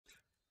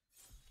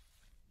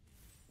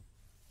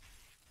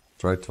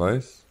Try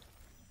twice.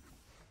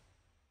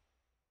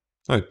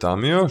 Alright,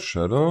 Tamio,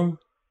 Shadow.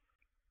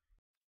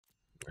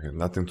 Okay,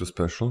 nothing too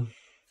special.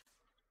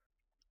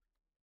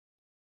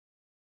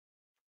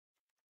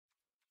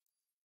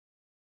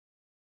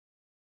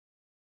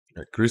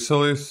 Okay,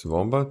 Chrysalis,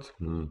 Wombat.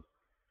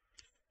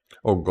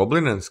 Oh,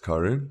 Goblin and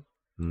Scurry.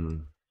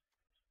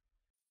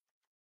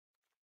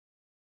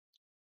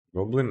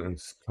 Goblin and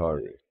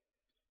Scurry.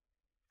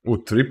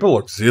 Ooh, triple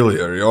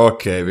auxiliary.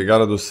 Okay, we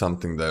gotta do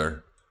something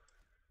there.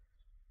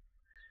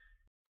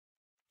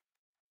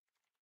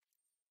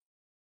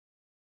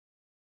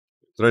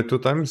 Try 2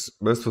 times,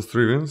 best of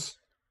 3 wins.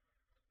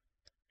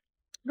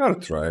 Gotta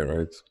try,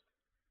 right?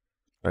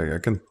 I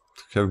can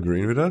have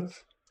green with that.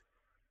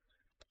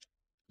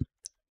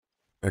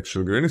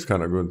 Actually, green is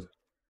kinda good.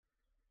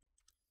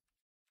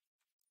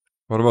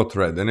 What about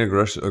red? Any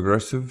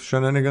aggressive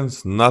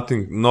shenanigans?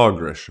 Nothing, no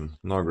aggression.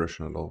 No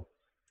aggression at all.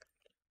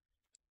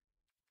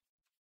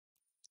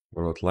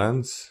 What about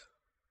lands?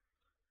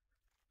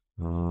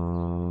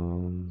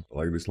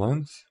 Like these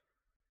lands?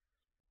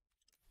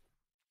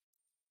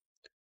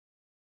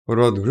 What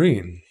about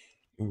green?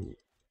 Ooh,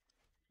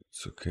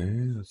 it's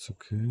okay, that's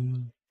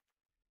okay.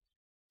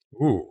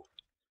 Ooh.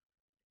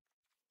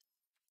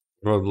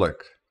 What about black?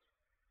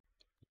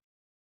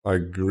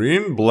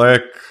 Green,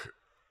 black,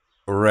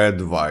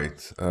 red,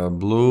 white.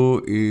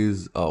 Blue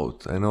is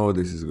out. I know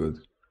this is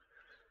good.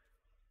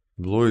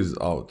 Blue is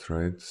out,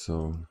 right?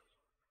 So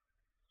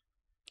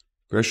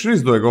question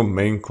is, do I go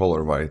main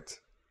color white?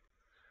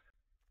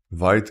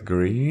 White,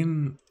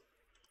 green.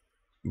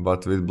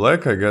 But with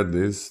black I get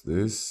this,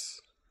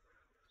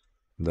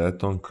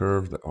 that on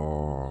curve.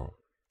 Oh.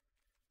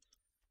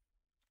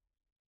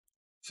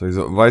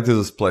 So white is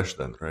a splash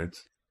then, right?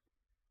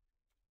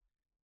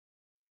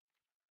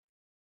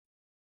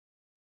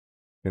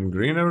 Can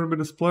green ever be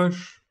the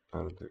splash? I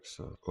don't think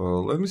so.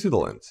 Let me see the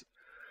lands.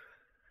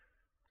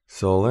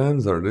 So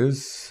lands are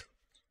this.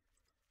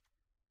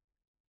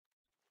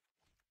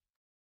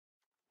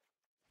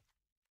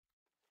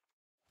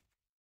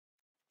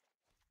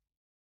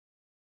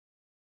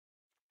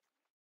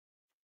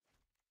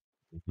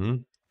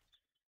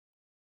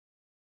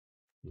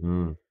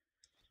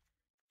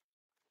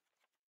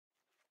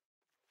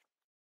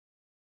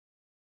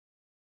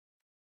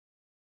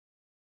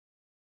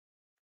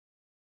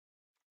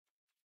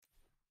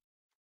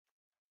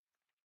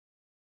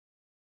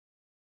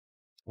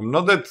 I'm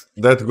not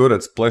that good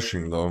at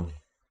splashing though.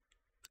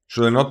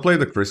 Should I not play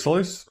the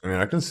Chrysalis? I mean,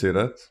 I can see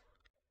that.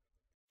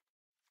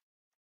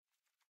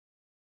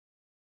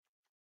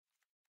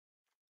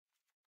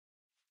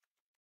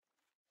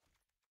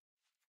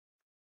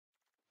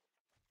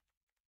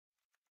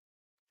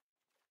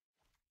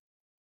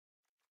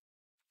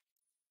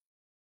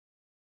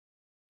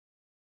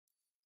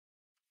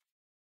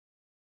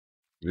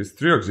 These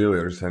 3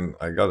 auxiliaries and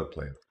I gotta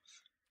play them.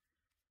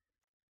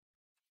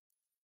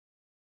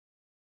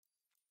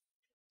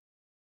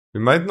 We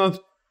might not...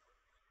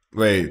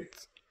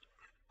 Wait.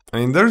 I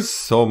mean, there's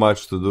so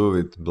much to do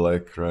with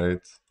black,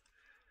 right?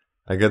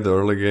 I get the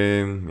early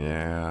game,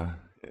 yeah.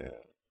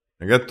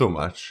 I get too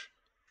much,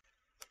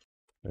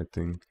 I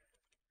think.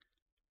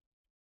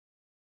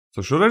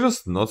 So should I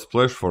just not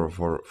splash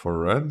for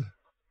red?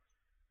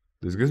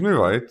 This gives me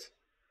white.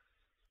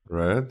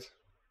 Red.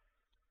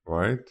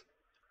 White.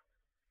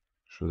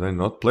 Should I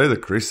not play the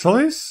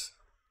Chrysalis?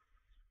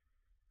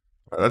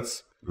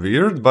 That's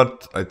weird,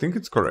 but I think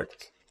it's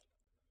correct.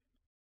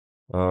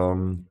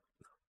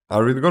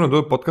 Are we gonna do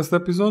a podcast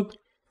episode?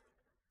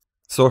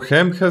 So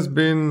Hem has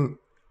been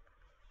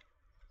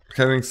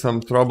having some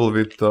trouble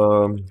with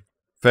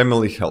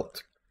family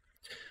health.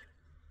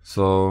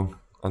 So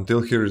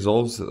until he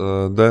resolves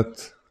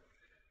that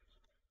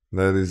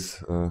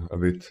is a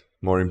bit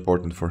more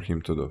important for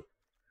him to do.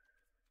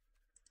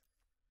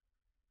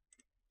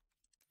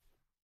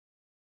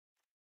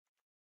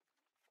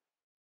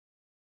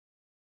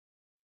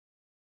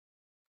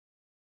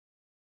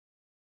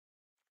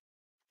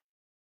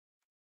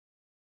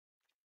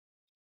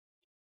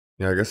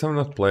 Yeah, I guess I'm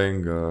not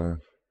playing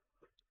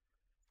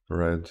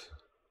red.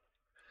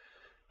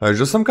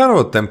 Just some kind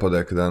of a tempo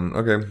deck then.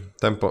 Okay,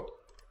 tempo.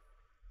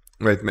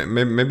 Wait,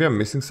 maybe I'm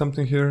missing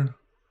something here.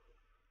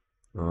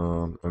 I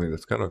mean,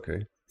 that's kind of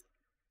okay.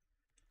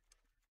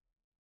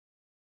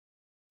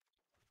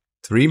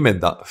 3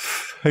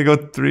 I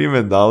got 3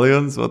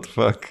 medallions? What the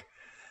fuck?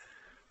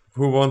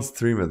 Who wants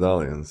 3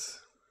 medallions?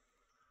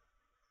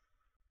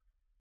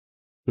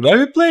 Should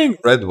I be playing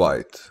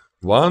red-white?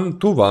 2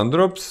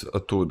 1-drops, a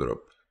 2-drop,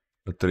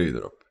 a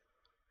 3-drop.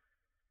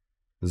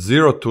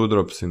 0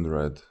 2-drops in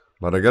red.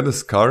 But I got a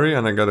Scurry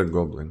and I got a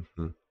Goblin.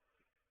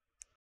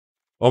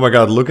 Oh my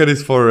god, look at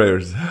his 4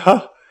 rares.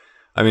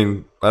 I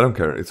mean, I don't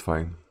care, it's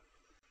fine.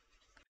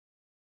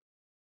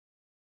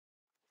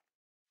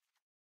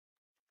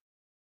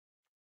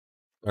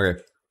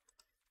 Okay.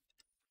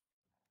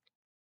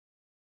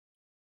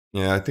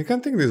 Yeah, I think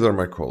these are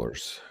my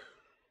colors.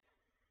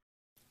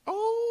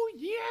 Oh,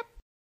 yep.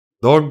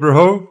 Dog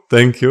bro,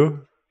 thank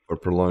you for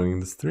prolonging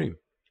the stream.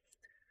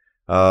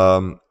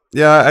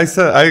 Yeah, I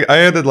said I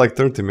added like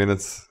 30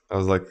 minutes. I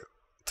was like,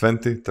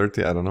 20,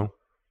 30, I don't know.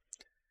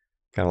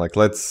 Kind of like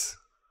let's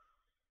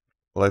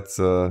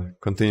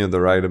continue the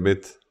ride a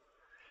bit.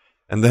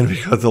 And then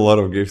we got a lot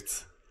of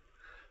gifts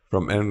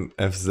from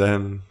NF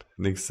Zen,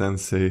 Nick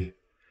Sensei,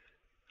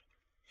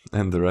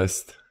 and the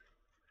rest,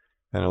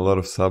 and a lot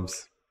of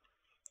subs.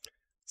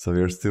 So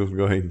we're still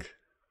going.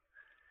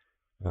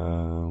 I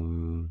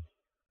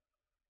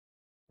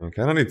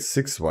kind of need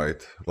 6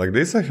 white. Like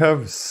this, I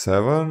have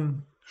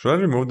 7. Should I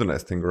remove the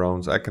nesting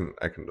grounds? I can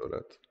do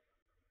that.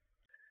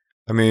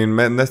 I mean,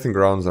 nesting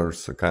grounds are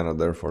kind of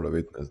there for the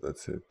witness.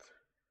 That's it.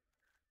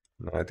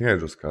 No, I think I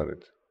just got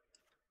it.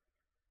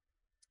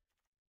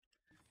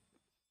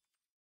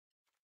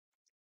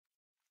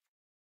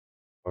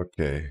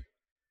 Okay.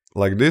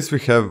 Like this, we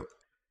have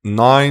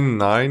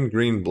 9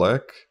 green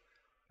black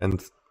and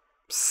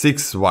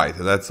 6 white.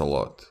 That's a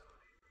lot.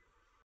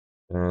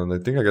 And I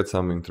think I get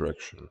some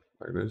interaction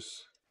like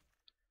this.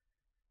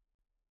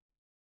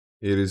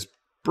 It is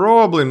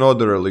probably not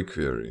the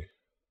reliquary,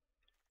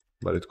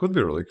 but it could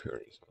be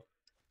reliquary. So.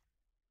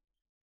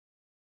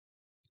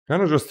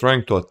 Kind of just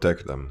trying to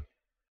attack them.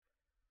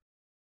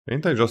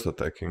 Ain't I just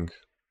attacking?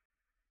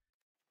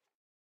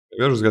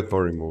 Maybe I'll just get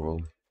more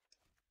removal.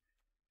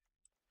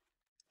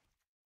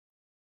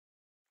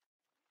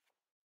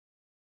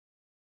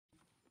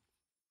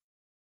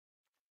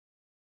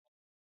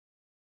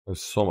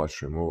 There's so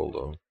much removal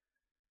though.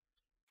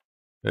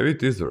 Maybe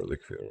it is the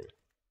reliquary.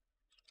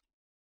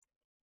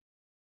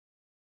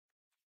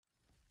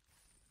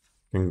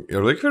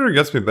 Reliquary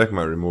gets me back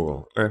my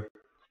removal. Okay.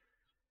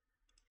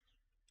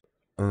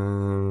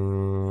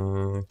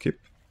 Keep.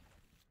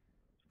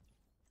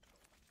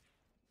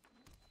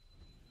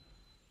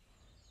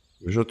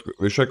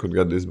 Wish I could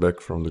get this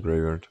back from the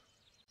graveyard.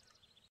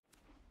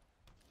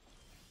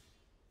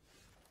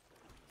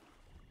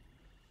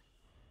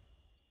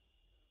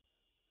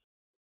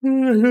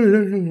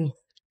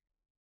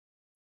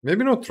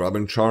 Maybe not Rub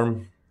and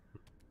Charm.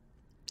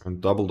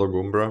 And Double Dog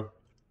Umbra.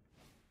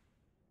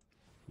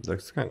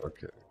 That's kind of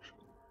okay.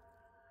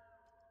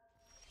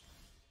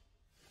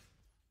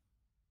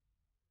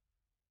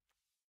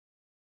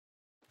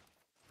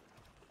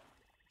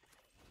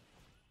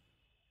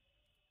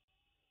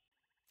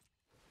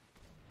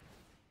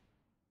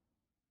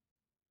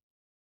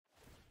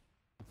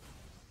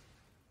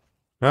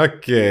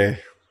 Okay.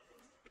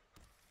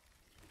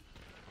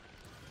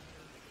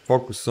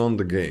 Focus on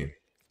the game.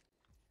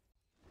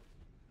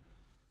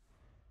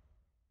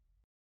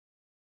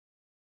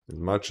 As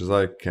much as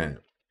I can.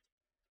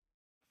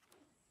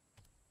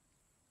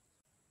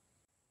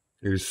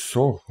 It is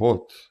so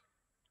hot.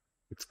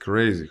 It's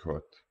crazy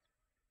hot.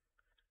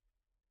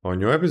 A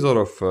new episode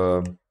of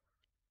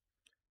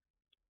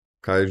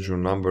Kaiju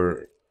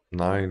number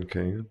 9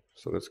 came,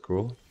 so that's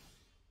cool.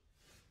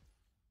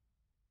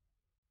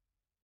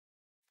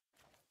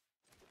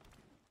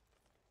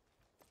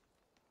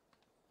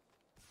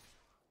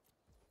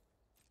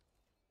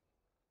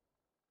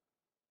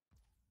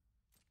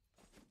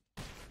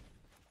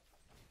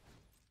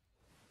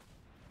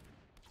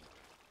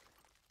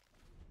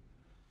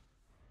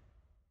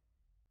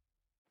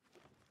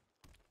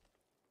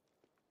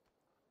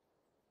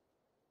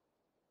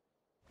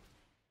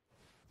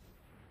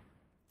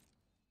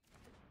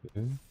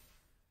 Okay.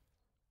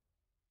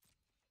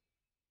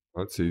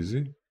 That's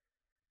easy.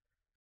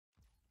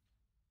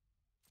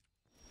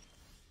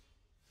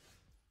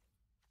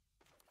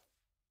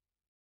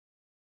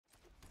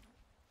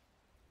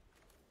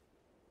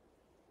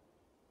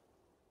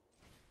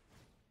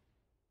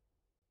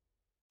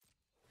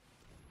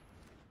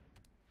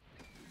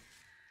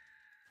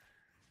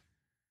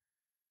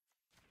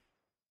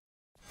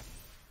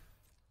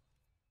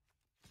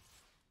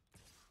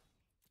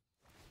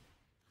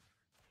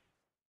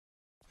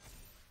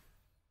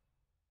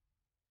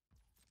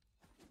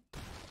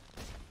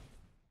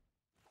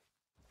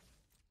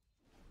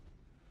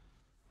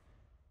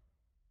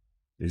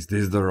 Is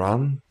this the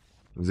run?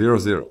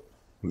 0-0.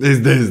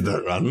 Is this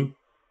the run?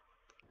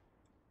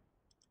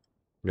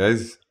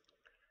 Guys,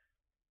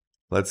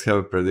 let's have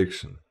a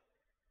prediction.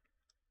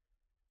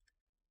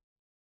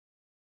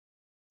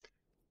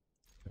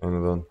 I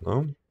don't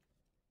know.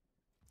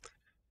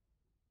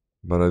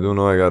 But I do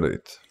know I got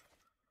it.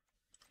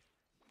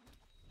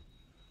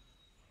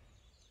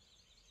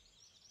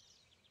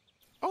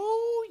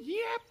 Oh,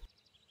 yep.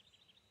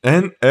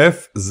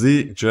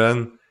 NFZ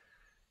Gen.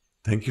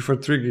 Thank you for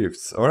 3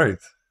 gifts.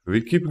 Alright,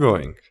 we keep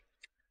going.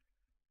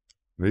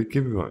 We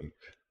keep going.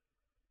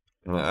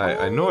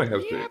 I know I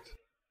have to eat.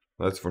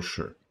 That's for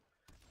sure.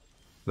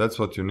 That's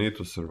what you need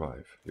to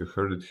survive. You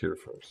heard it here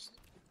first.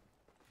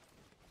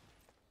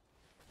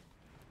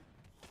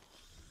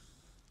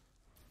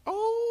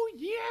 Oh,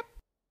 yep.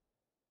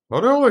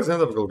 Why do I always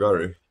end up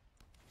Golgari?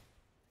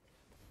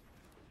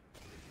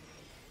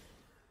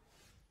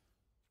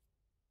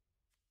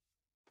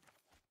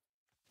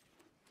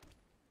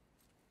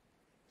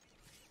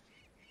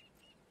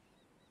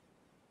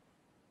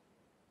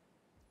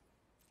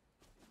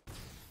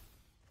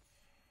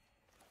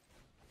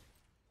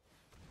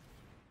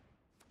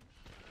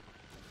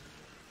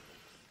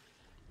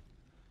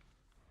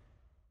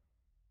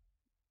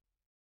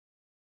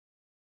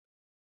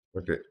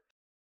 Okay,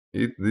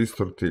 eat this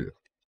tortilla.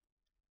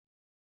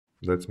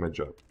 That's my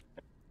job.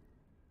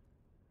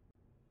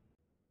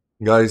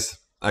 Guys,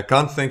 I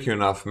can't thank you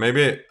enough.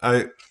 Maybe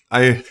I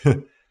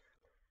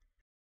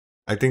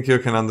I think you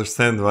can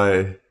understand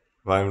why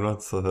I'm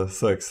not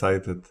so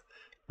excited.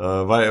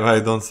 Why I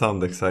don't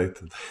sound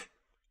excited.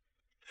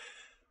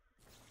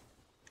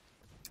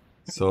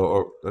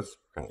 So that's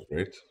kind of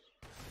great.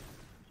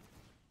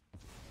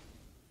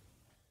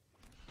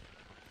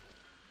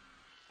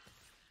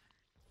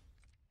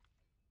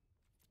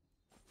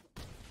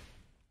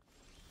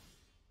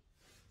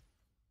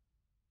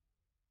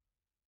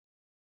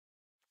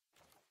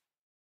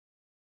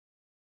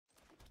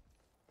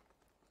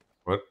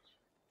 What?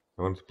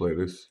 I want to play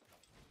this.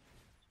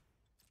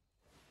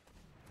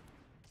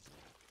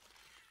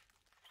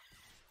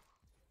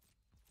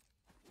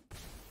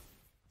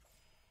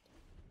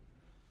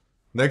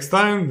 Next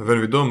time when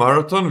we do a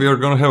marathon, we are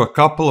gonna have a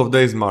couple of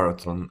days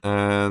marathon,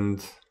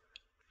 and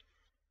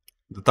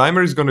the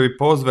timer is gonna be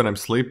paused when I'm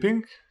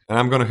sleeping, and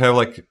I'm gonna have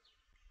like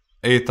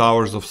 8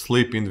 hours of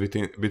sleep in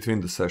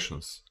between the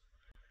sessions.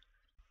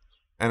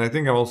 And I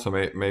think I'm also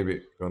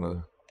maybe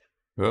gonna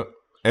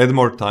add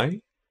more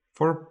time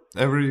for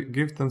every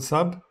gift and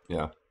sub.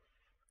 Yeah.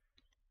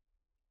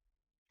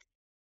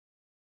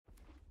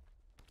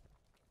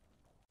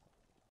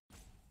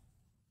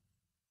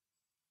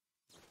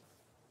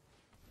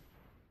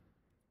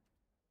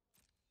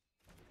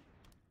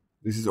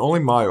 This is only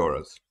my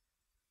auras.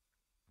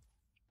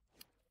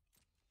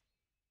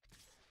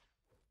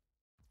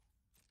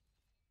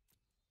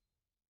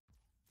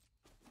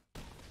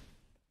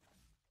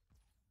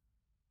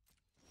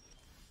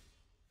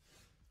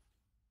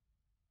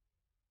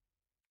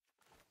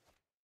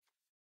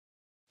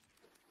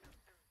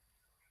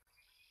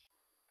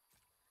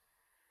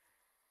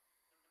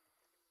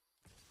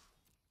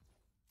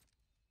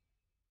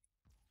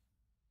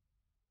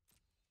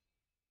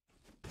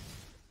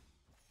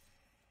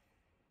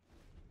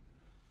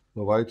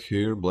 White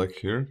here, black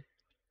here.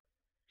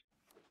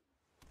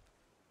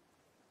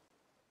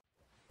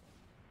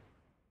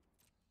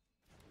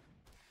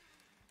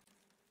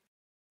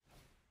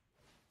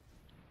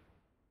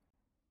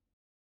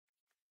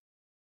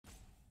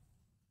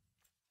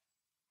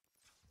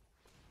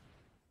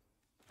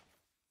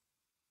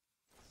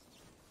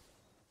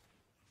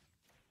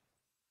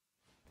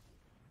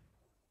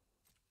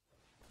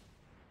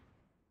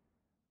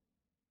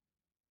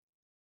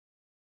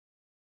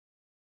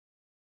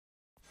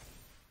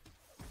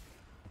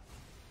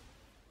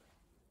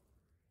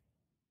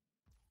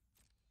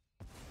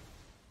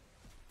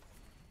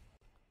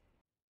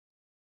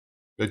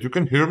 That you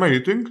can hear my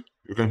eating?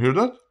 You can hear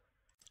that?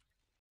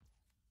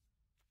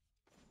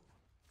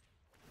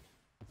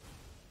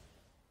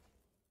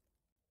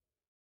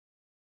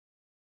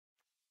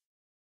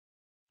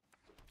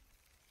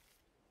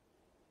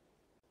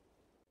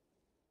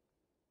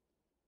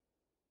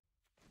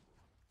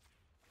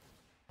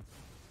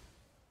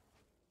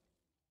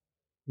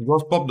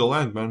 Just pop the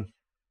land, man.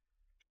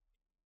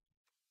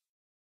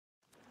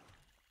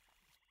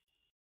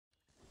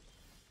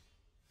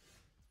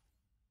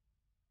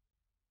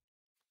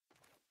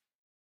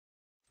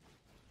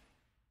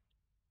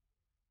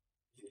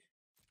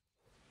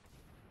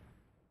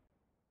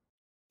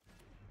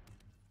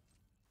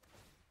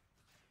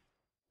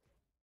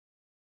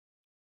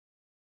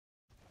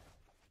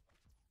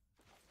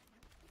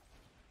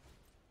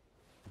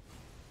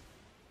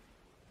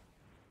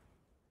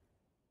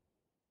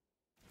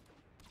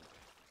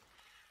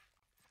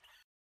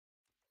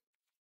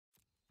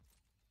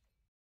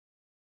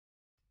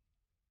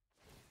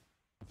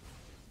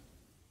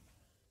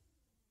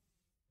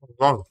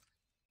 Gone.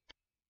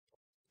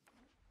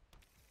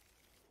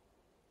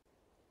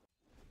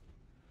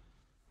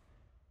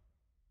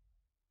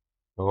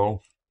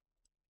 Hello.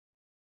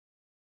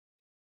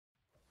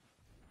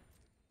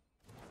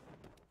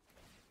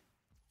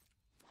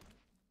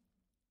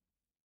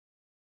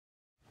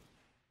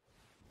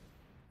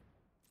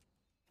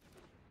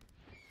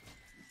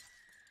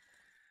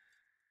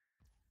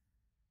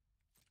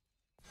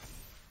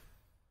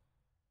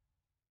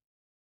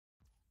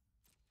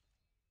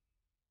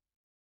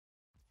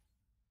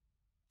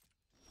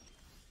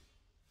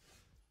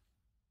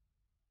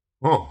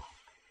 Oh.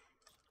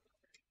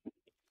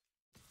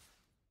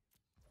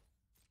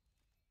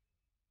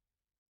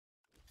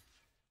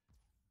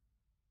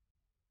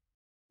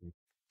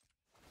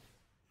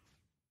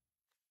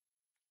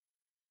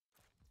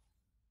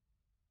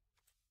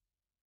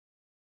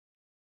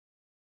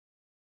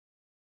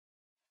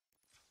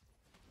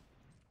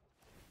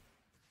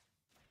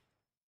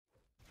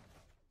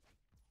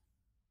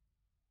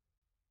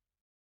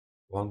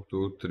 One,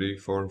 two, three,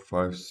 four,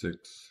 five,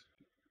 six,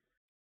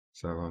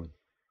 seven.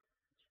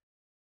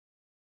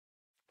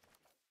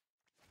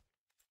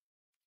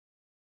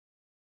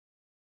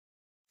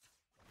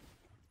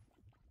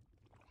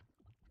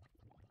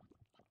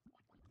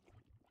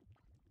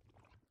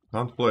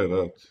 Can't play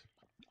that.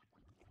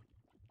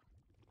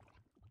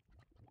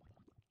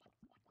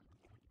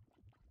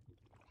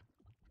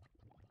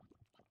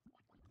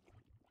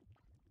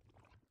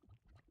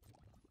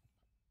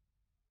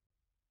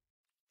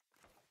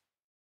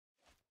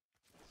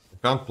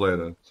 Can't play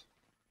that.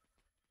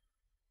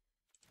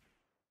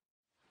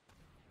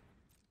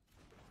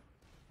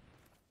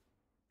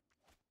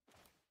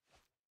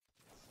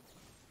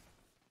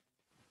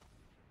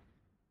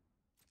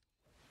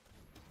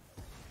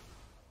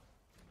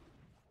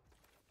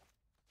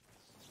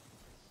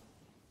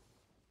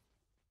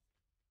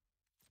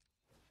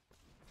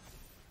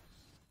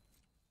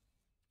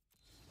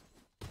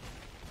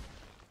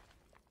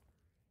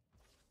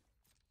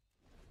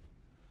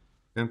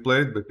 Can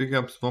play it by picking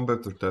up swamp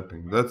after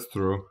tapping. That's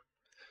true.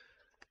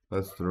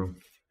 That's true.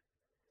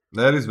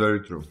 That is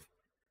very true.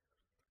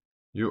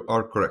 You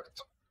are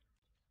correct.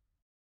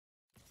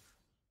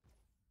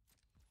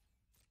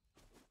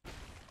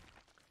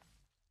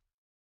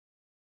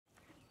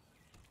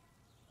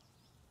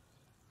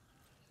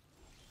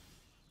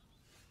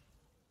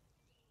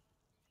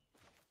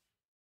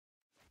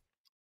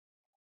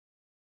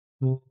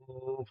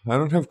 I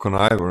don't have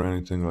connive or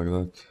anything like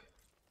that.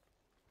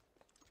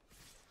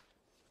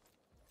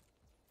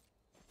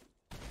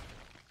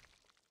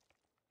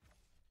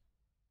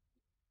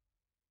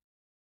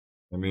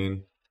 I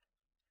mean,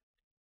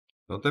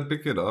 don't I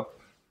pick it up?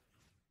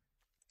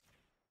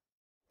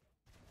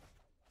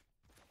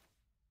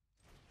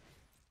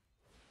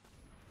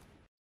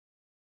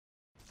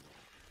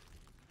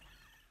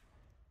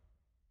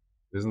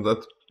 Isn't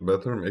that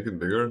better? Make it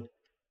bigger?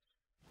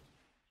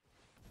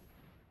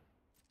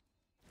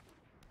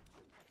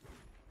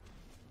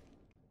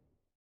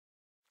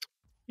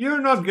 You're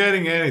not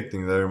getting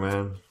anything there,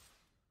 man.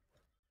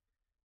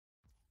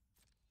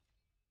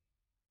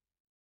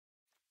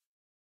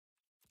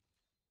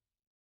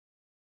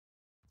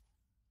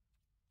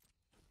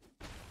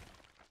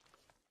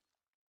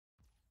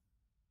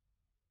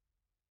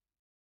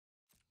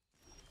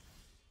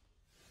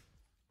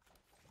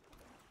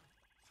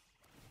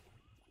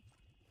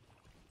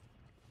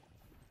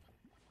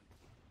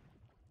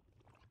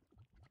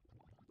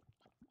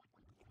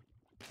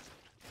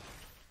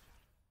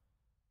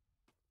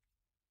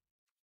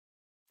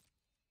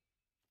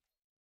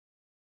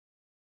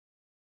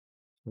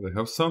 Do they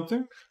have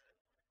something?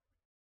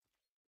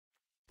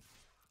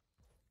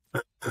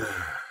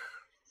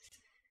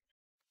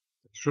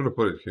 Should have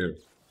put it here.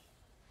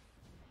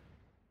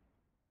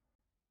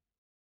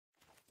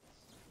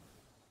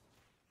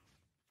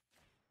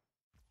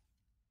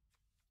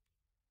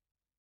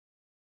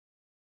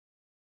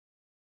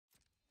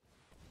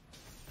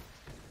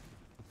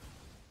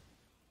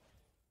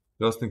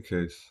 Just in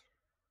case.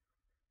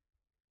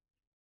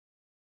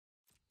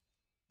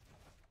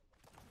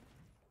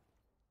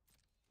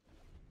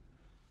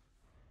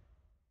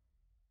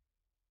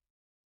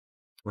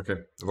 Okay,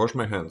 wash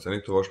my hands. I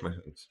need to wash my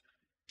hands.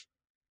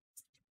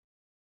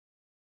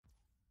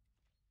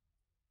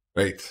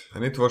 Wait, I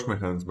need to wash my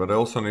hands, but I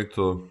also need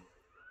to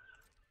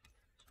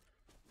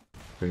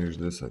finish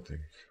this, I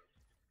think.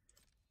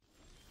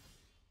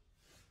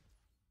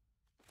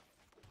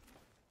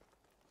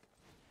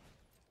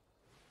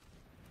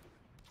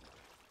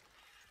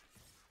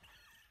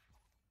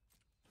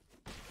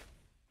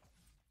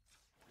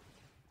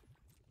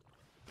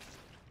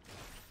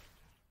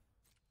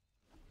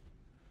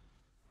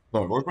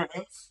 No, wash my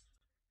hands?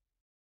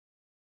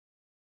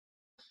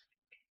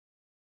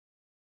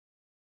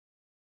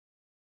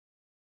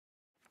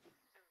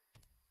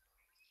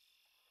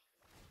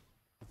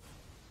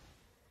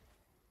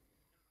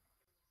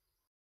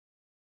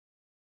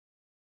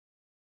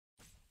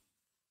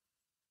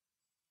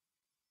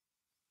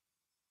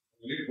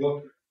 I need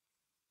water.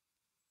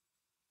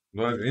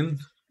 Do I win?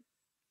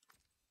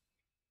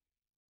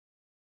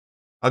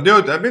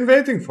 Dude, I've been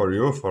waiting for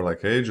you for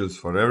like ages,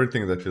 for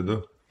everything that you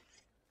do.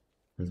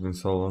 It's been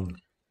so long.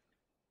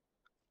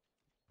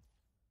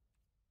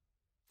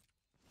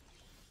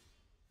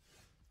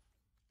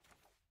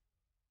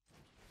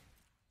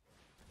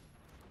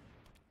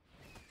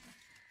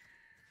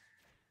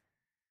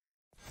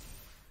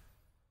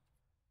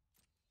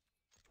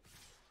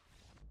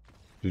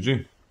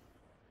 GG.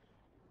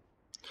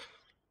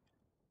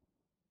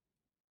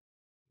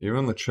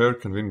 Even a chair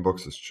can win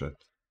boxes, chat.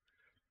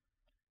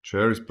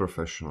 Chair is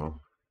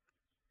professional.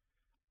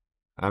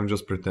 I'm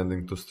just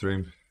pretending to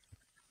stream.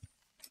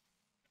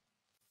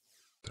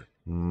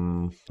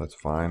 That's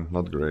fine.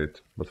 Not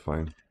great, but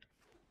fine.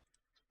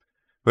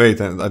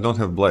 Wait, I don't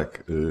have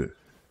black. I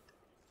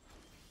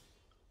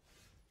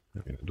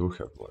do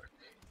have black.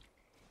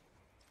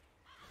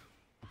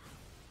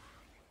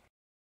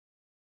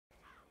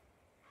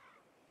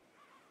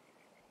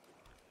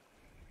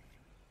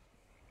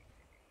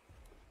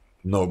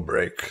 No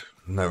break.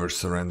 Never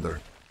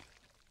surrender.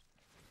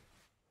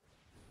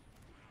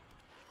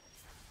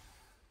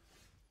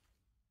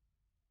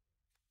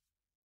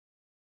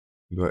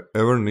 Do I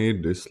ever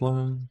need this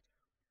line?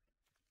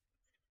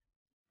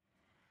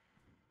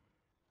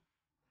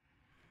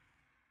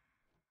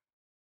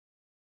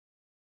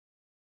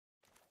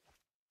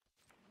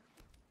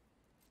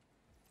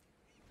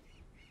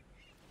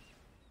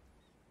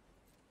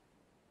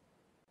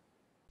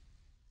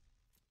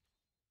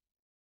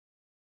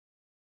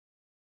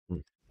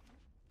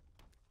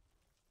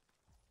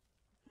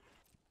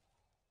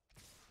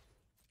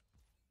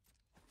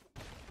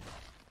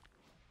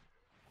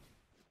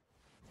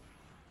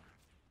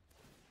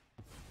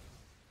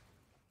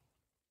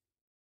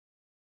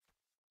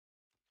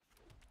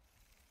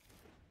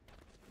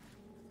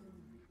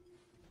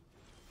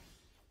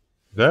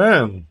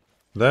 Damn.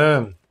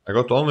 Damn. I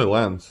got only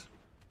lands.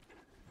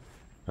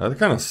 That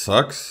kind of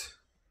sucks.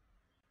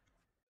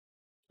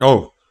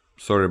 Oh,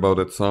 sorry about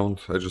that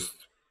sound. I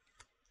just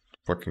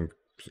fucking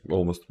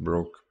almost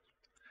broke.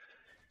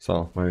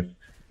 So,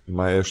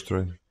 my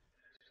ashtray.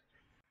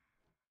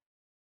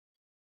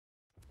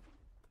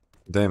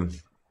 Damn.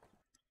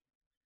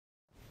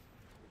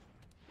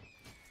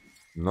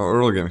 No,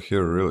 early game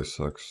here really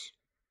sucks.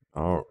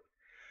 Oh.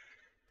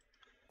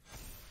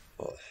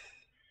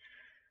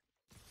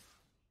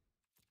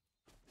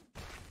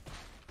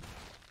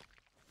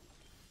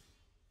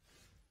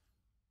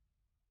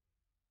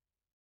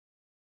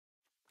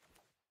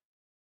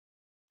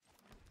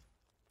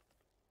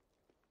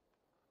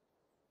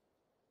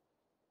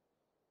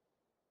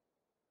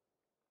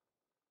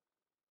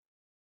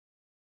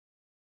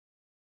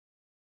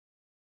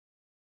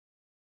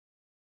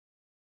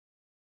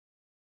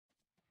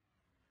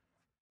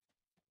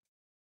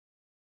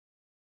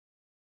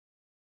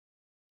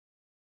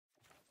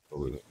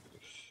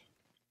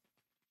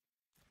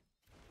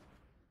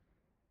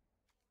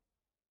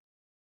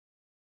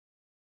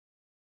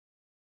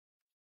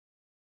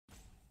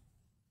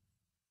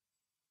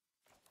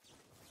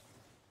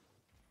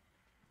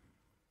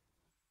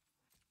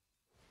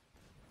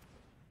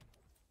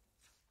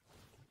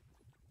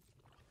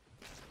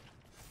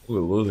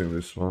 Probably losing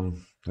this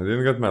one. I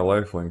didn't get my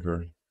life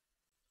linker.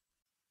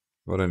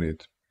 What I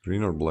need?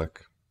 Green or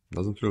black?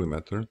 Doesn't really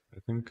matter, I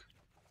think.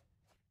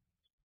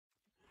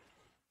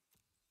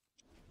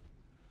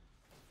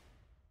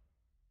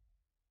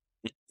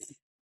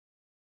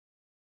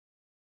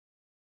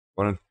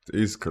 Opponent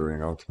is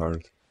carrying out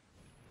hard.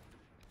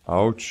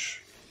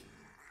 Ouch.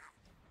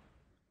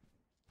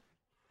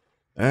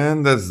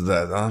 And that's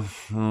that,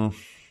 huh?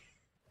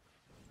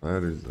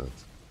 Where is that?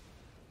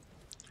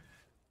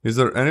 Is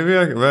there any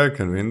way I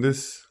can win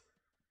this?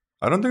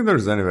 I don't think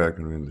there's any way I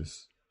can win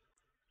this.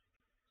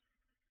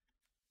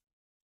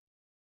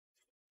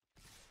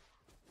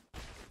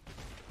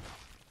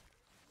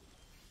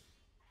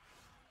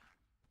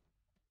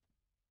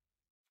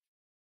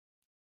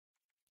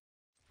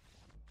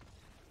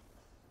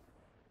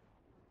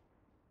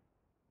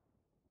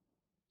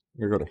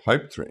 We got a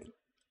hype train.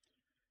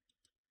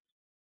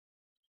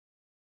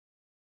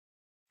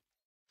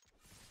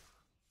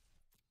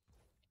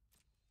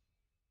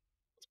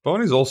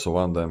 Spawn is also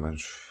 1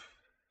 damage.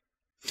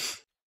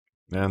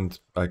 And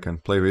I can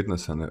play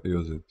witness and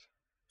use it.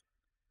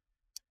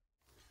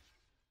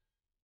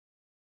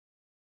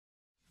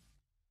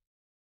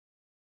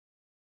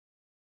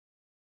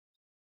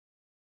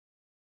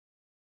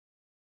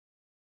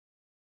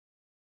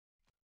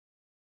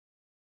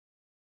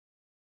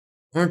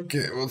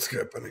 Okay, what's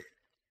happening?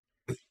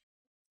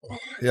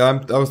 Yeah,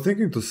 I was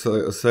thinking to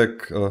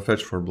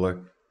fetch for black.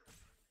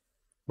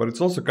 But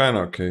it's also kinda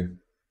okay.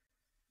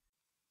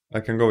 I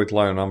can go with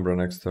Lion Umbra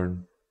next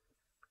turn.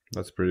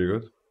 That's pretty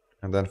good.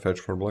 And then fetch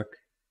for black.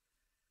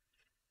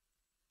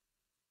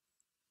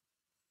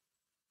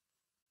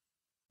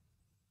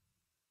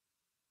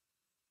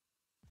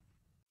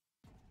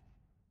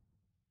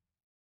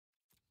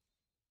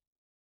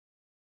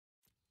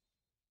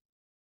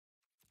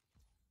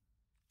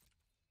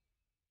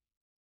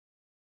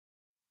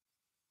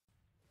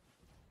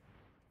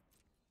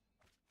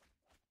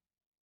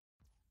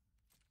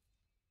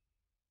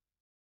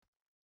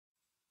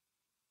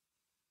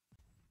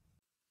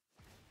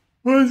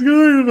 What's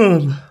going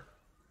on?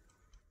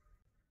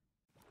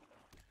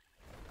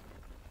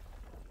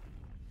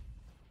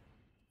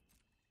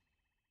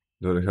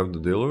 Do they have the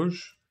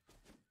deluge?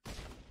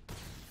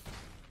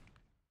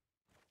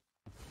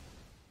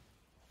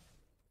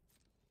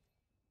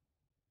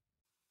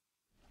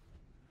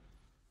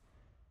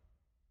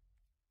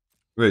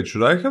 Wait,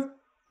 should I have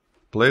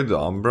played the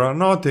Umbra?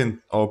 Not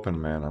in open,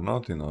 man. I'm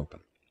not in open.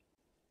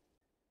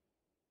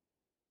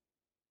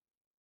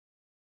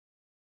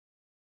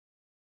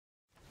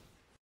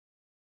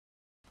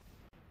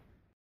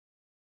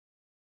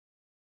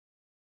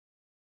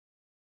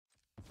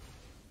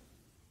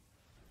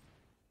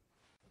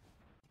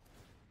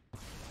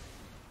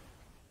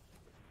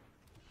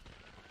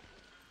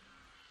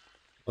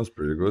 That's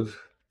pretty good.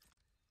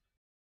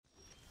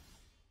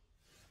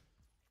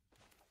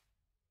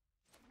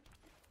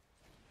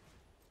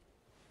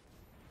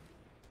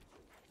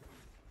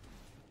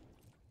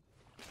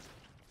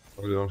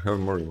 Oh, we don't have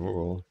more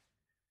removal.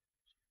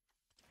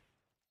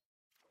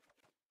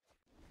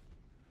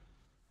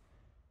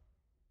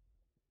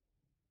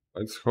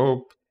 Let's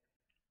hope.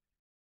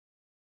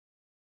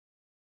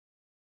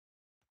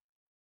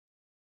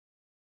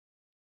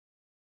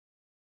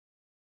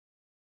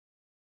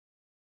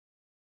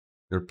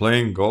 You're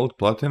playing gold,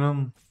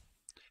 platinum?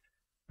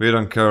 We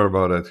don't care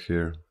about that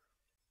here.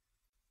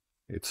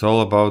 It's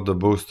all about the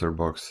booster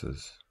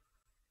boxes.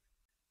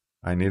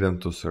 I need them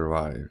to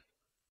survive.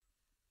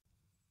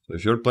 So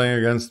if you're playing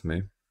against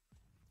me,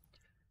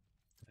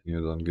 you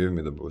don't give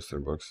me the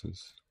booster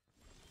boxes.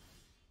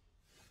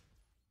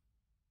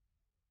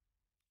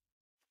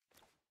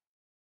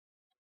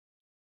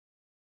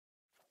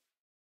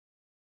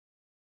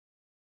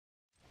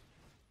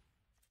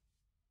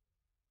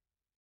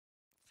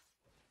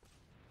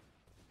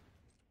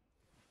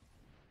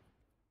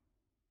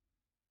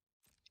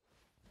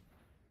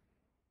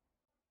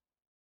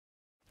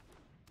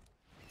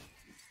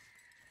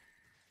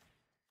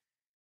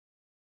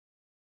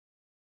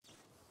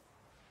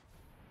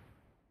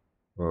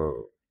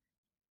 Oh.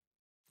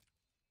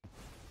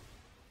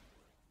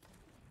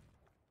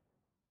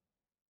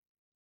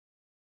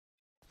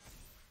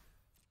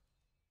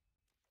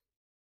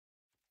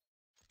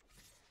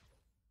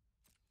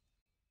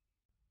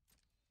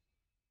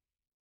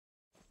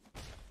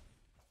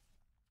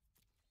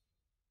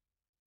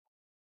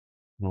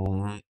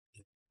 Mm.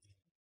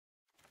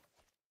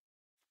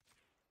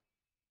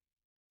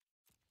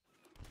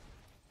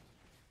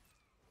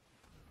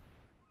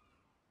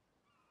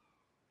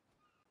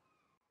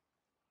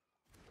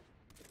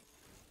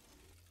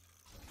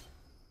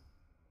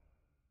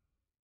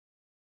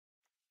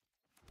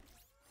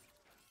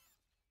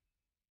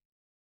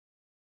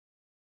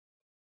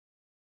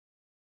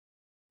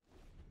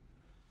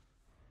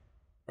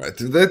 Right,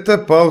 if they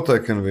tap out, I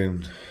can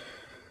win.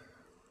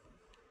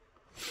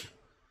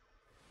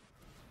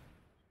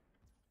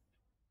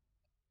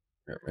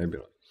 Yeah, maybe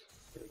not.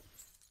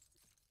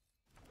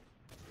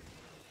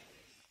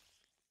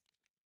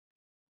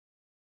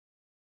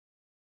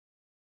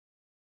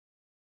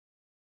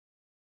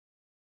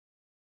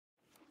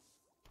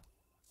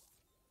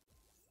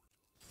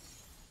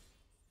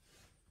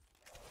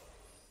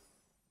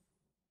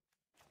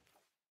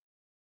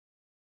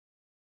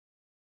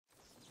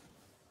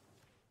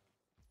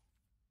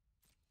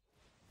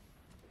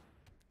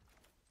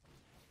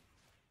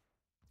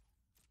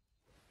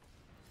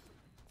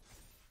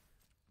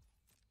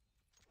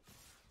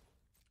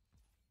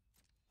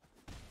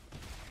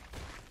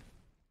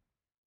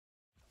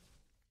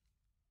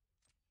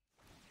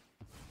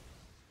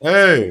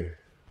 Hey!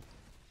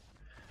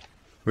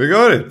 We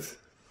got it!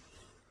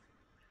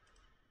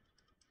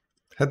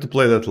 Had to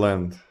play that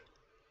land.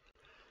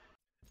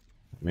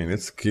 I mean,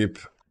 let's keep...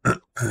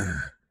 Then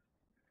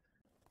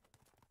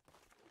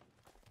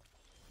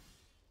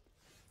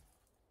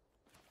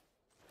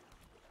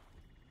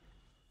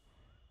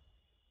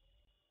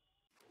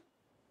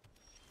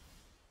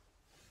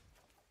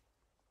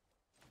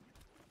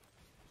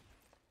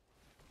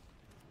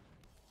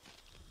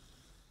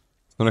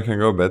I can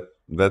go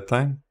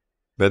bedtime?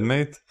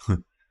 Bedmate?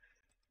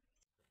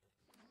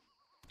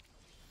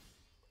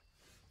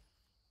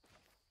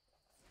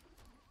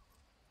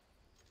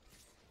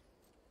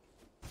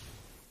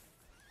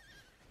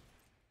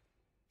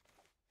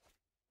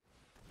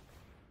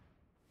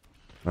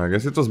 I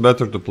guess it was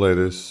better to play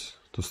this,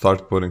 to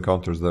start putting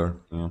counters there.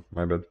 Yeah,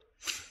 my bad.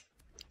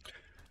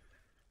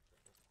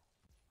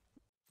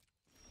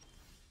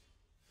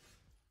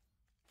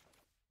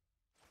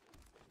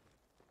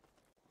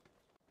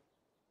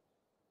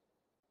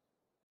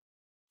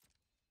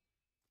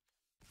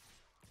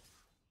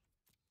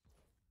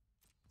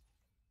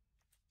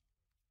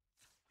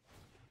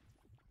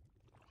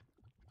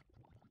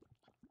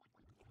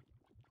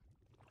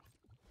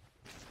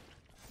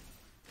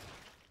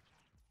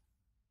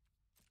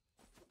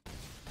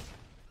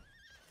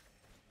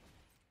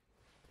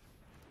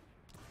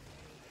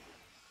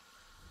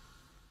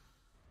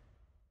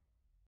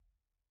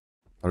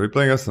 Are we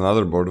playing as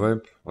another board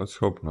wipe? Let's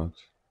hope not.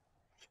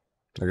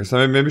 I guess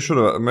I maybe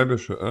should. Maybe I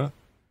should.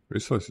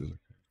 Resources.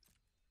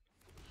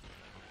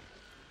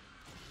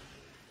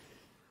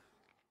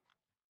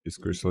 Is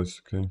Chrysalis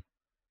okay?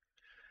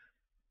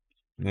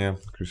 Yeah,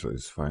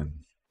 Chrysalis is fine.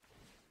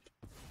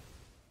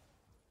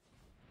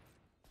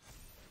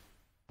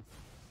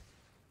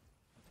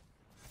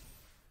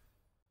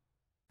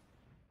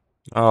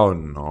 Oh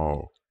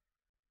no.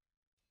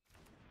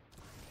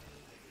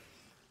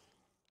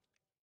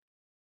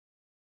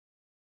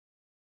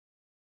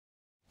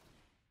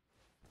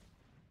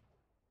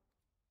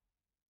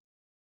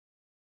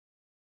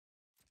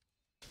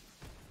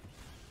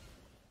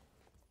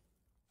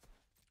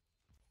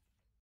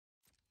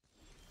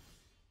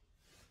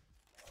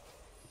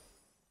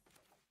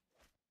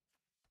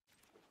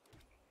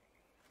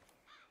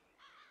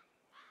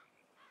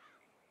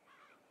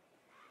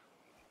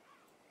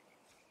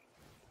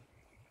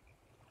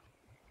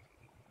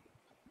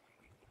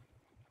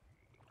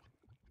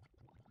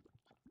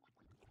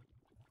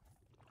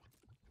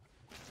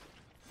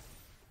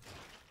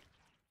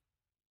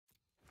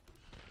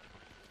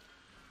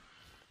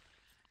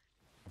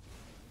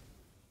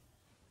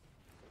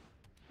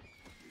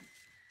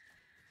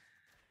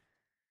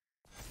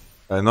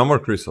 No more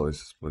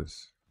Chrysalis,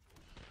 please.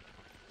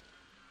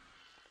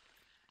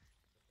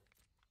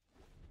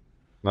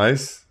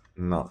 Nice?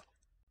 No.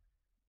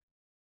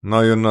 No,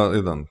 you're not.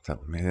 You don't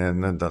tell me.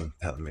 No, don't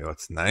tell me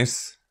what's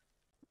nice.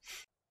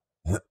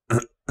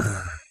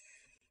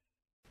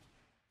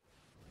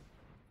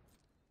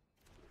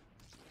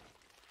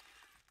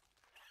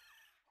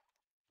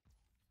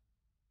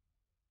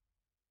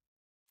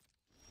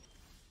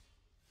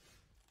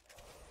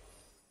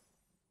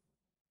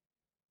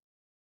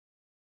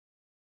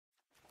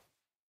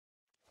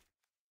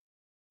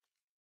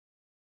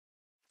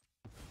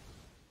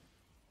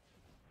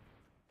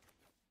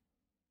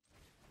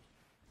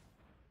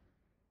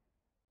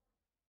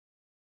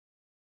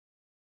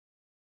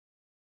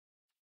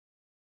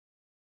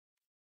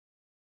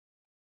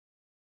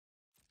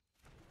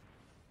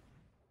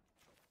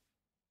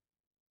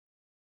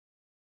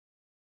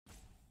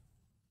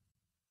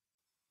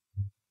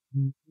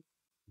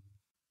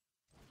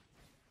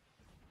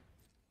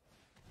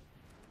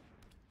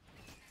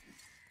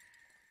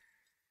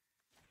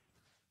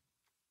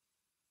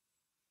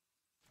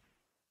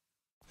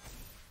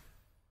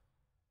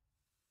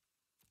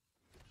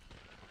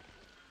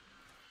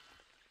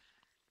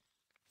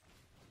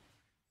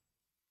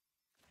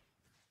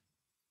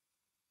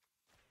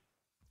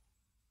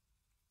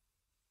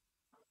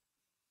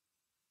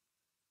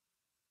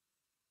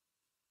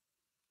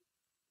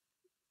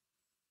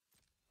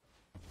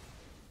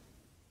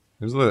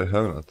 Usually I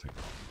have nothing.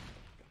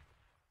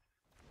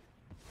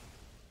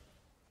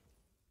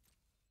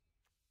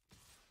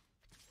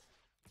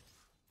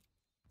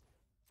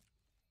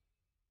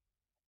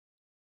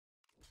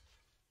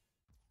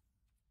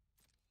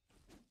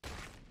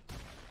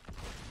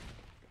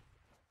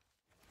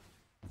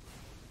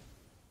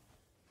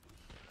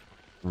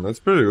 That's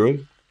pretty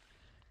good.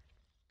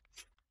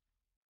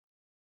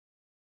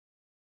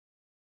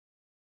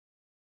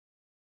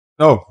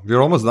 Oh, we're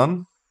almost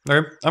done?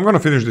 Okay, I'm gonna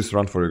finish this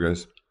run for you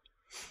guys.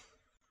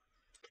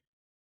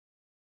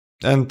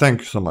 And thank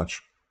you so much.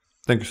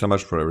 Thank you so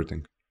much for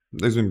everything.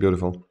 It's been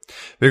beautiful.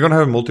 We're gonna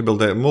have multiple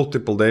day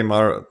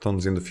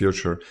marathons in the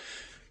future,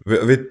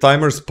 with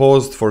timers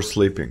paused for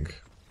sleeping.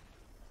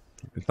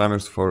 With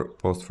timers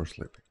paused for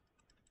sleeping.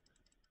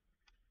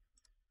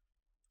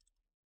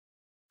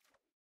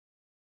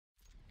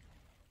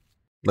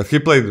 But he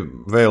played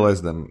way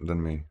less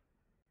than me.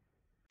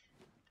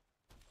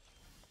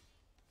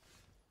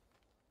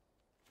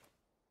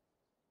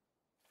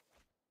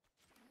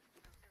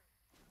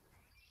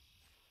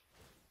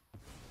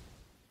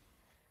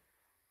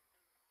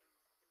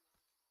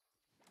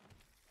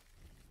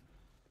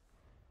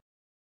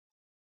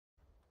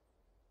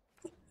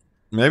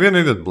 Maybe I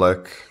needed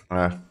black.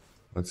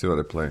 Let's see what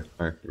I play.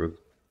 Alright, good.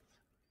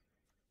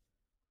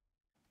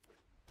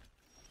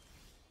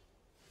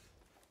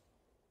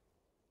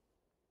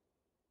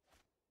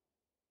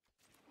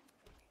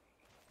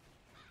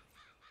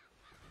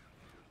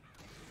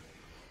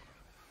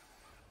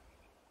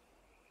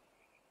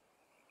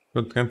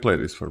 Good, can play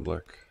this for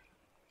black.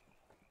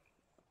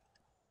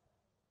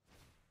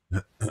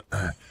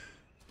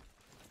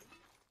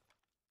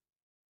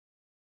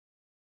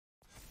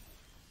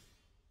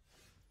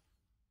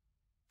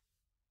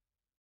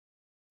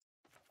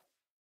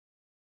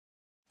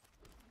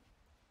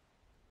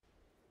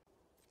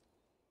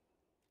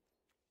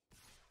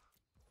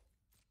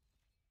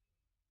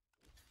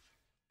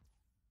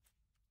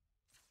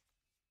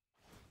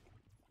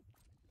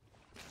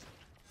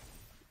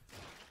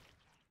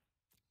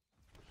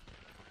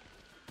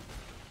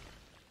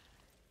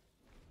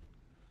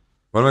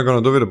 What am I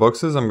gonna do with the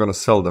boxes? I'm gonna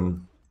sell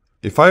them.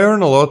 If I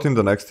earn a lot in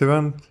the next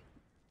event,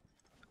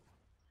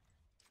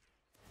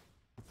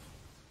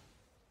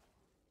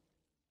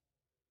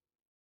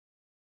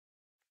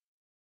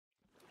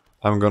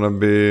 I'm gonna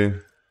be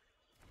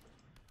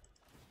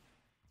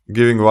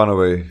giving one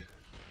away.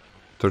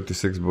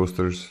 36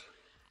 boosters.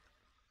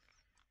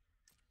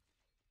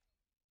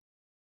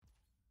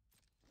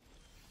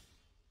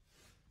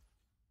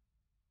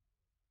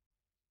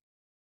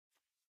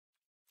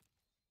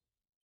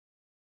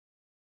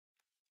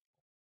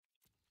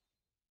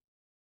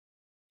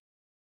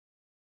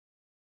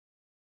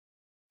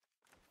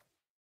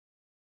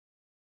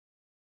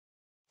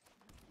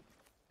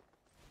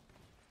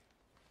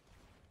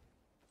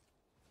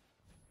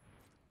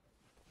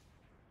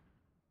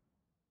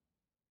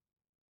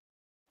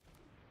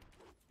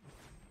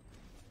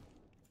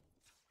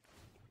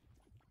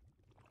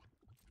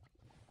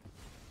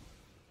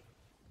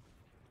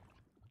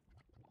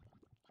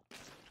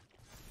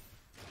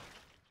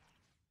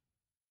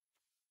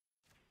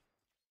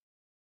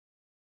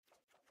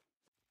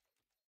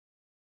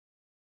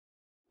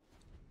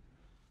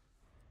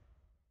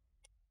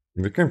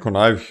 We can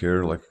connive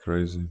here like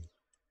crazy.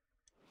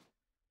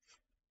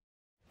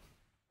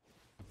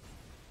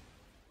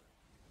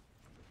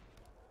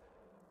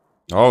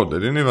 Oh, they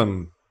didn't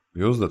even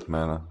use that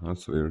mana.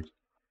 That's weird.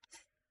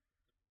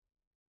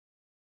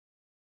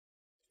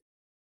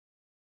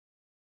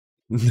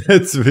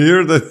 That's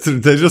weird that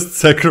they just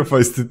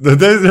sacrificed it. They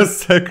just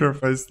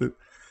sacrificed it.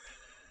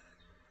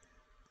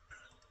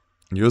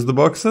 Use the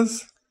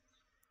boxes?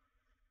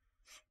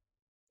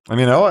 I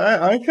mean,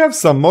 I have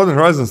some Modern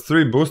Horizons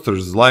 3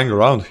 boosters lying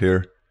around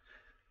here.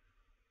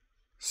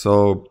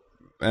 So,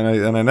 and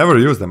I never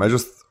use them. I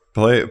just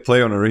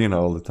play on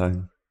Arena all the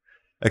time.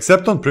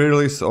 Except on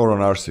pre-release or on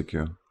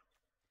RCQ.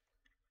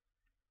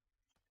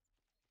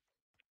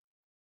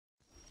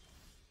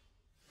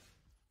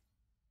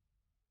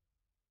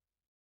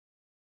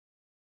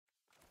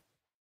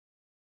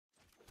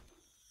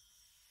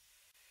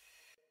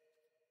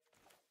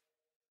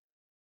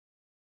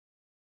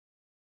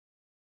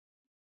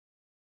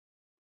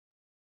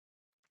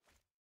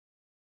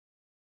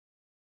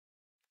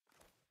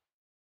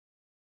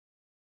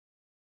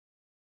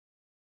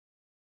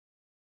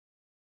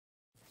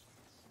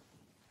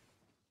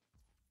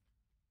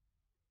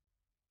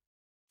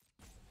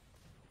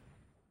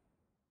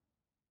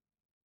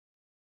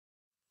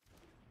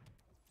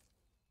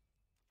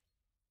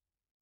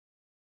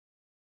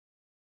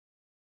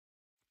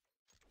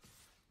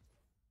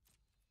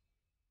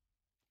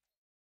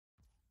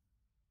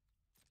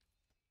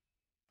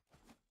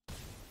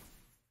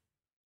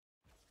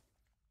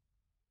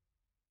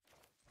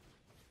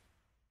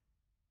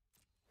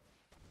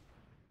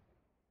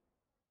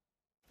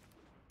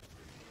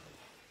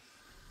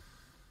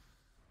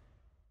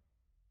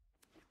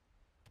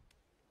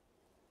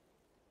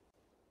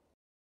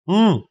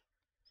 Hmm.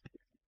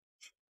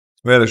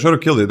 Wait, I should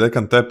have killed it. They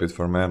can tap it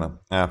for mana.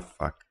 Ah,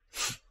 fuck.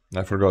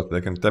 I forgot. They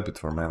can tap it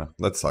for mana.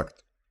 That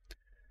sucked.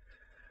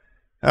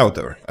 Ah,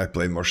 whatever. I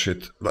played more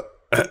shit. But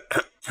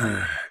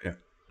yeah,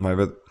 my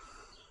bad.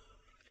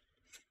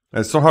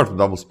 It's so hard to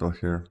double spell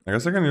here. I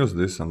guess I can use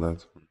this and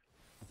that.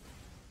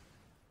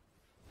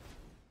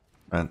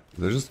 Man,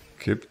 they just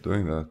keep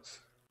doing that.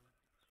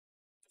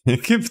 You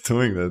keep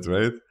doing that,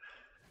 right?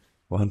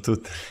 1, 2,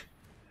 3.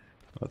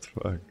 What the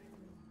fuck?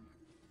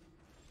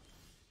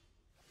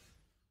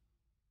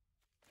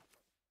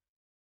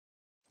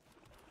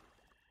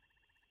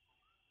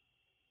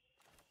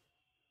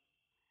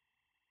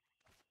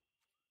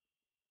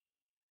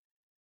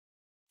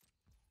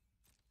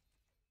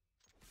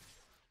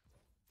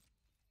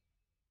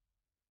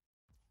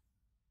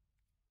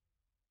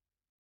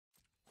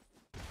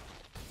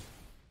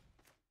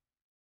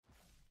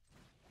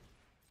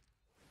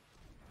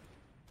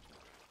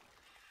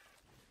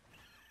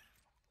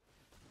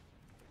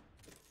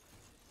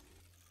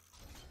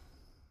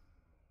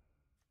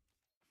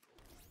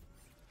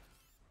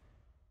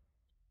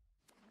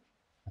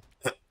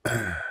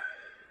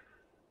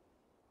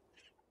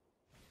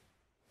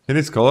 He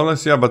needs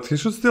colorless, yeah, but he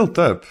should still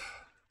tap.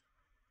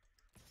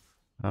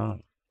 Oh.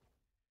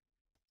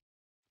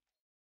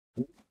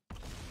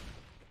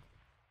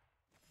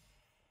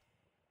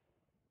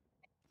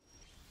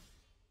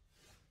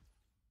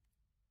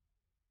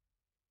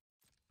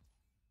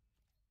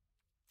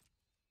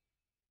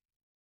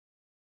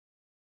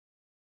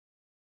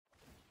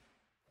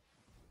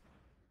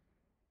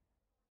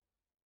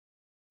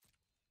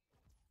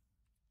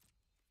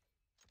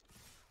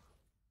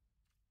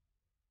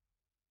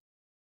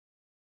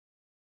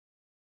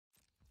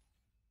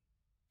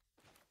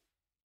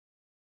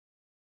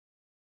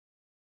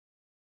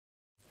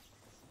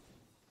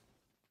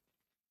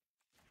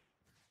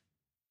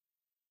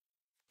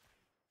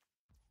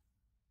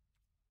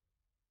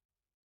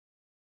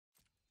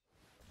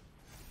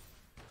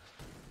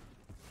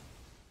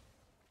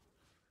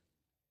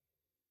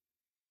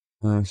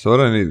 So what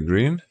I need?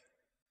 Green?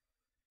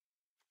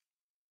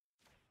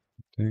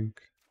 I think.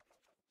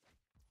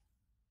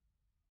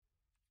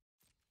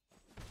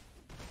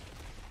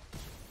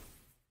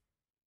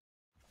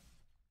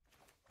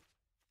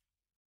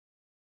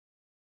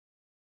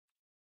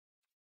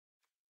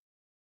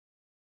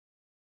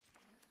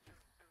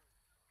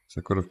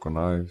 So I could have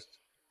connived.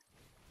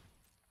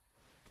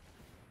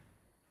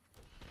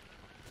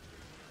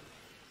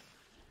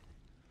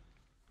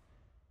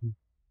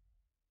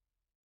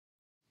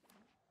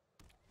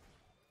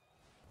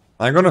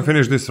 I'm gonna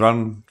finish this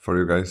run for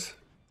you guys.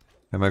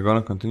 Am I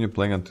gonna continue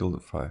playing until the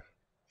 5?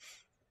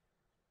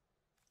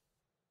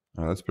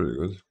 Oh, that's pretty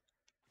good.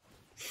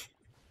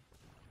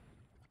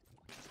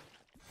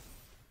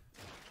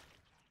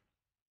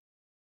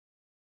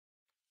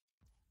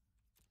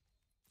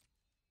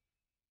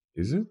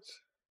 Is it?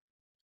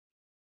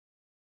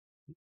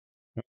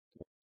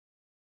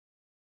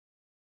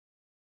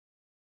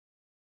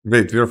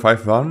 Wait, we're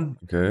 5-1?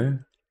 Okay.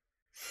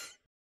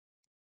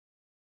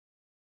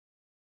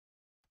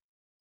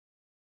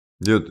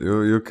 Dude,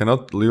 you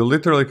cannot, you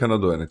literally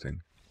cannot do anything.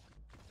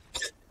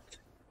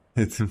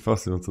 It's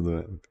impossible to do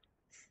anything.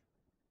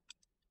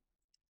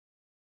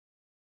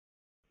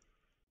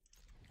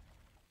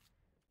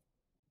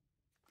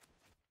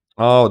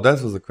 Oh,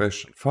 that was the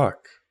question.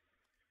 Fuck.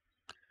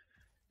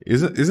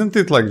 Isn't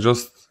it like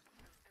just...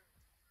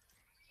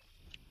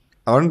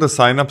 Aren't the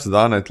signups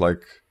done at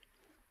like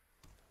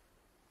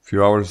a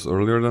few hours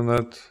earlier than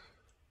that?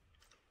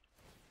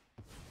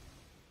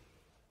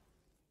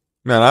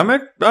 Man, I'm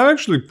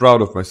actually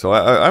proud of myself.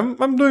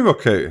 I'm doing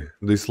okay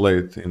this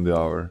late in the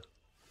hour.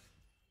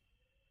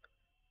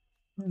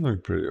 I'm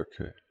doing pretty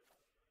okay.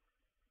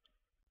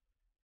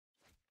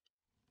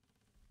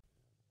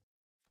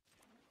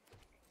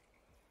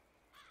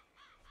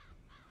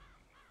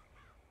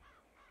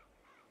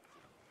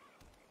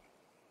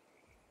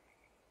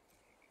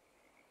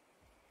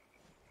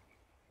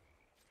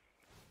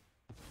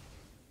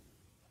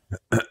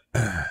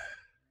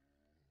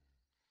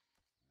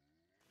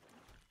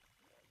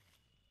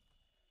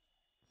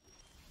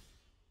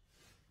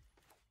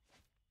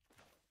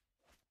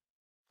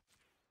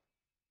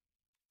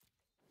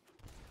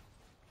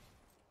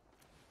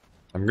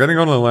 I'm getting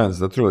on the lens.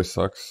 That really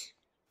sucks.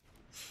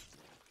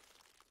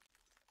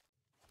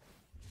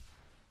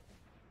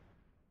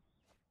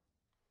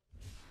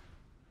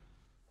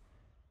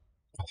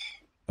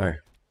 Hey,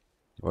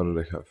 what do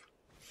they have?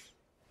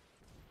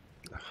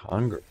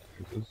 Hunger.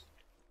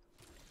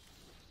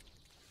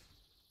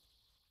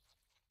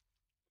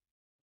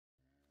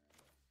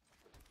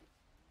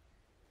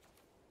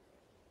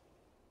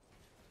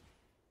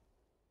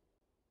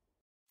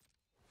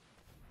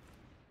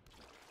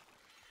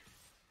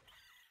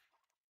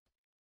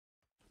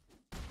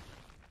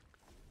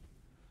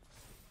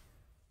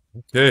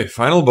 Okay,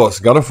 final boss.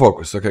 Gotta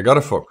focus. Okay,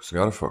 gotta focus.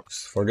 Gotta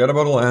focus. Forget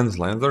about the lands.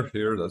 Lands are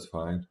here. That's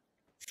fine.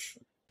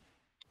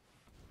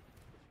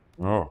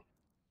 Oh.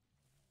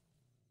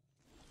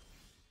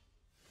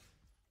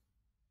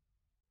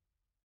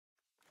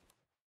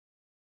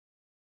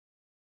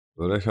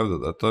 Do I have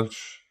that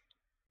touch?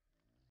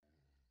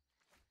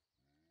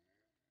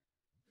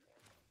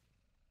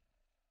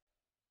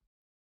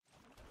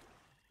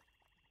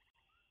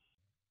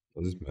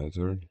 Does it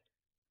matter?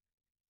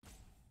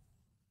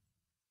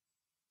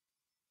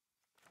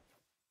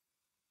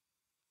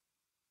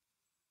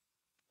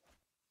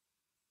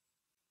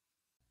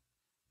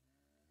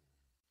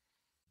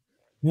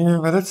 Yeah,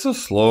 but that's so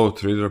slow,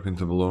 3-drop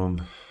into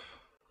Bloom.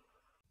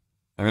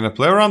 I mean, I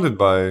play around it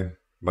by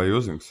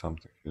using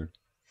something here.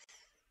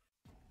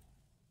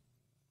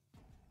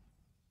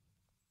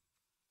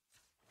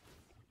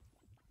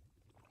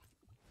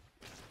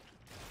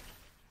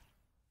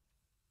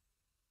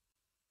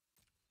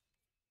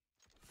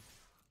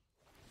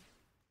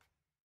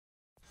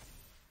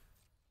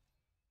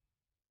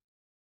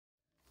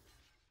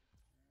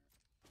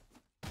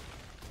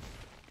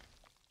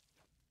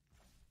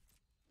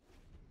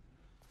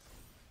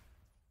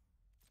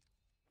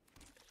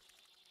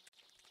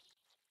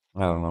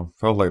 I don't know.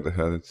 Felt like they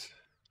had it.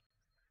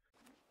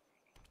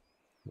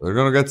 They're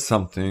gonna get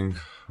something.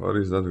 What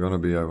is that gonna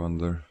be, I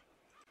wonder?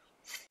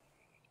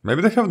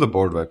 Maybe they have the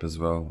board wipe as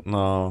well.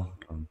 No.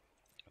 I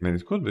mean,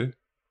 it could be.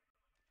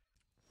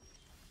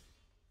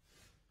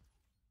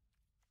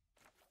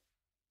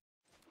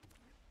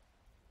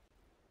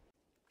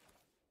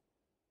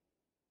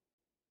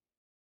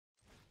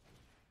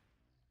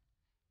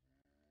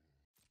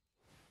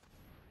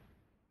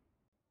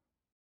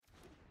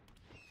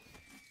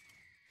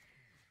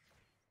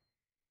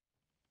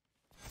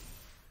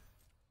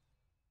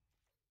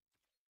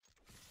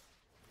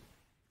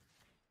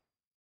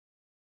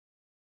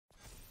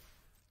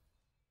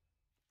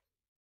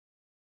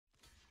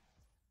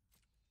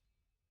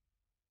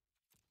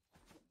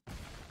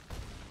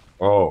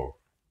 Oh.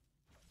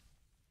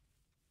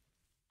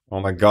 Oh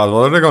my god, what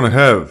are they gonna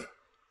have?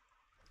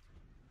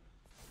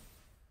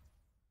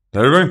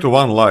 They're going to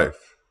 1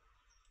 life.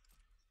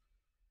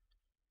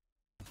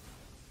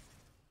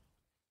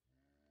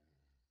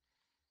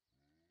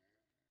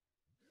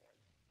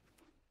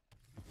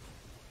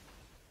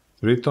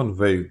 Triton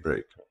Wave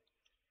Breaker.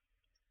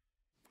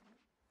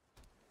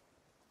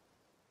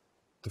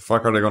 The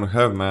fuck are they gonna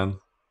have, man?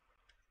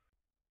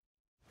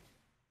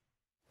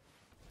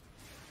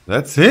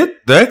 That's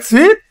it? That's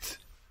it?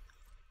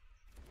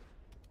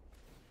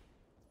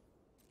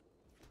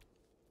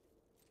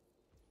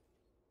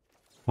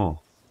 Huh.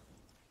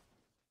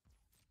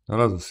 That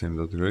doesn't seem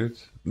that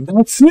great.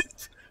 That's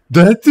it?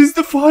 That is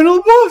the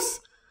final boss!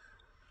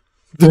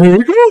 There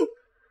we go!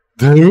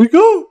 There we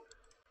go!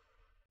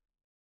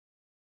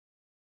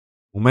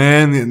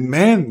 Man,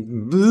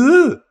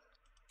 bleh.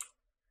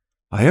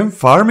 I am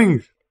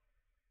farming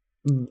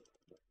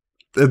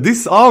at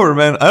this hour,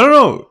 man. I don't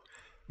know.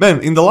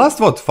 Man, in the last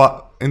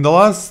in the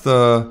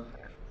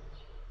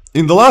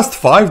last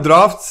 5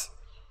 drafts,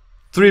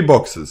 3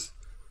 boxes.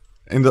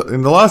 In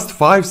the last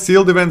 5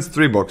 sealed events,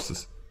 3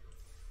 boxes.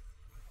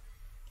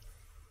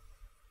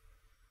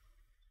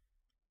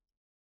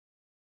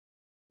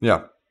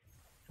 Yeah.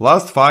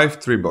 Last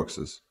 5, 3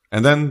 boxes.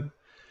 And then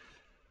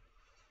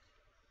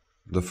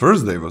the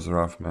first day was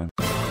rough, man.